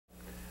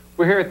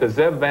We're here at the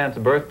Zeb Vance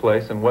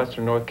birthplace in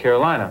western North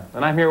Carolina,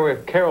 and I'm here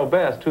with Carroll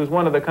Best, who's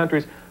one of the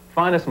country's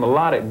finest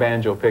melodic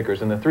banjo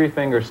pickers in the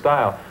three-finger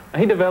style. Now,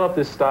 he developed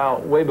this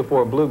style way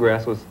before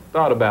bluegrass was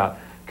thought about.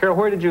 Carroll,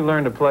 where did you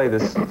learn to play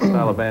this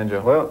style of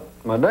banjo? Well,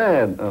 my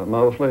dad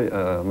mostly.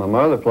 My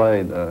mother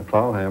played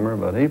clawhammer,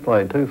 but he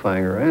played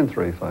two-finger and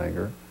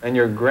three-finger. And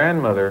your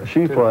grandmother?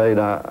 She played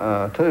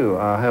too.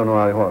 I have no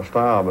idea what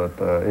style,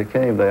 but it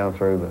came down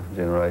through the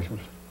generations.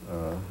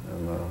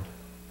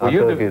 I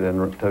took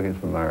it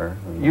from there.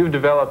 You've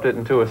developed it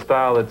into a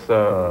style that's,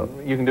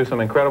 you can do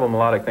some incredible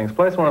melodic things.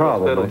 Play us one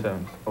of those fiddle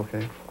tunes.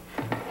 Okay.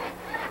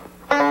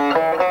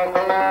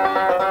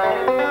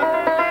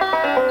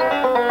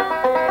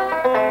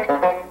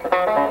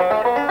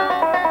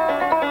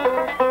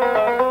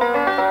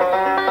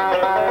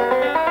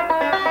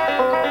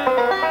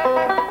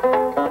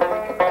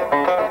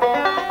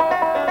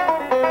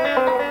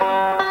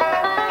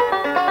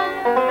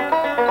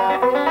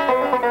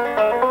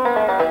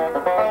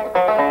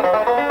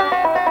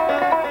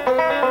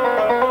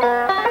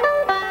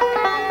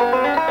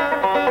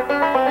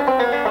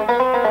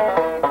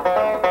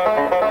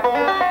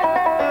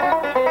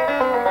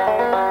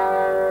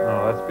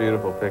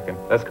 Beautiful picking.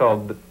 That's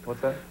called, what's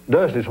that?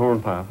 Dusty's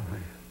hornpipe.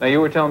 Now, you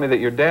were telling me that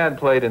your dad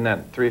played in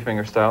that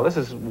three-finger style. This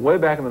is way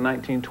back in the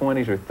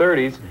 1920s or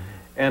 30s,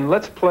 and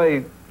let's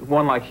play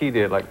one like he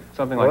did, like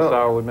something like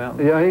Sourwood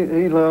Mountain. Yeah,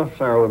 he loved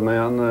Sourwood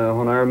Mountain.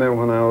 When I remember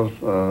when I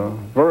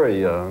was very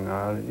young,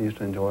 I used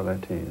to enjoy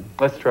that tune.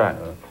 Let's try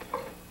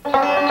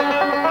it.